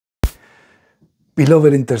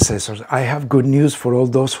Beloved intercessors, I have good news for all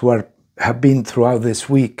those who have been throughout this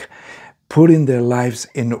week putting their lives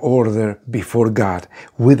in order before God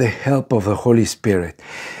with the help of the Holy Spirit.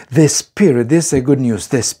 The Spirit, this is the good news,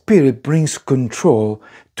 the Spirit brings control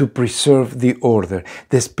to preserve the order.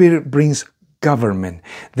 The Spirit brings government.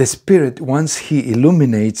 The Spirit, once He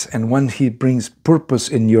illuminates and once He brings purpose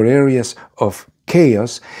in your areas of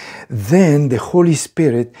chaos, then the Holy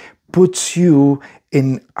Spirit puts you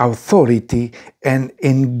in authority and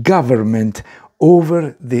in government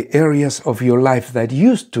over the areas of your life that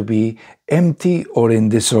used to be empty or in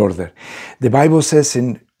disorder. The Bible says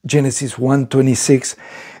in Genesis 1:26,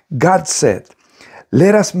 God said,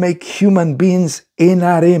 "Let us make human beings in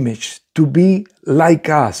our image to be like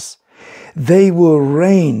us. They will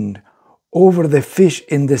reign over the fish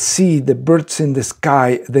in the sea, the birds in the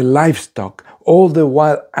sky, the livestock, all the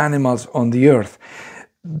wild animals on the earth,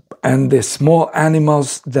 and the small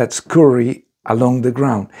animals that scurry along the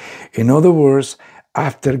ground." In other words,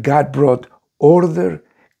 after God brought order,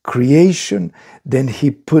 creation, then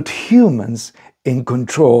He put humans in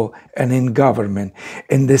control and in government.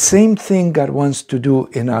 And the same thing God wants to do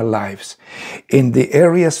in our lives. In the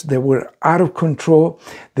areas that were out of control,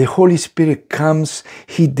 the Holy Spirit comes,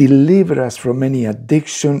 He delivers us from any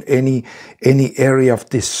addiction, any area of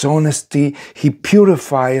dishonesty. He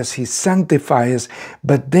purifies us, He sanctifies us,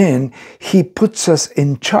 but then He puts us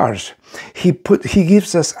in charge. He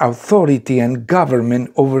gives us authority and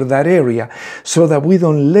government over that area so that we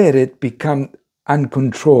don't let it become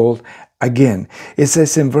uncontrolled again. It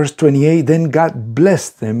says in verse 28, "Then God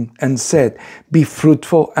blessed them and said, 'Be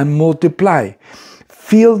fruitful and multiply.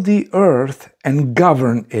 Fill the earth and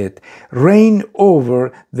govern it. Reign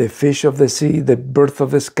over the fish of the sea, the birds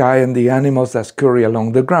of the sky, and the animals that scurry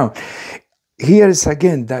along the ground.'" Here is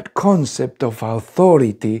again that concept of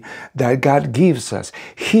authority that God gives us.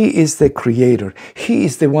 He is the creator. He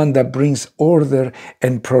is the one that brings order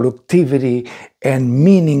and productivity and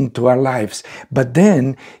meaning to our lives. But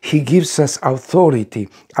then He gives us authority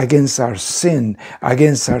against our sin,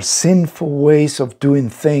 against our sinful ways of doing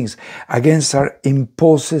things, against our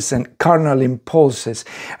impulses and carnal impulses,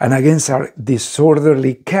 and against our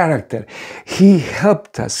disorderly character. He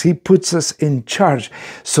helped us. He puts us in charge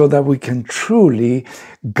so that we can truly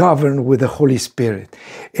govern with the Holy Spirit.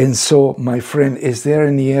 And so, my friend, is there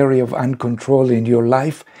any area of uncontrol in your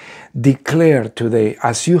life? Declare today,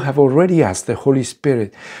 as you have already asked the Holy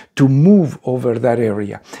Spirit to move over that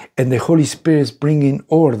area, and the Holy Spirit is bringing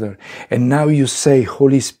order, and now you say,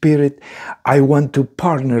 "Holy Spirit, I want to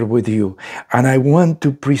partner with you, and I want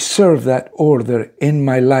to preserve that order in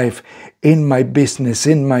my life, in my business,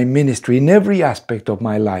 in my ministry, in every aspect of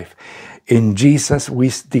my life." In Jesus,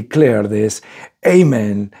 we declare this.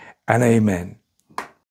 Amen and amen.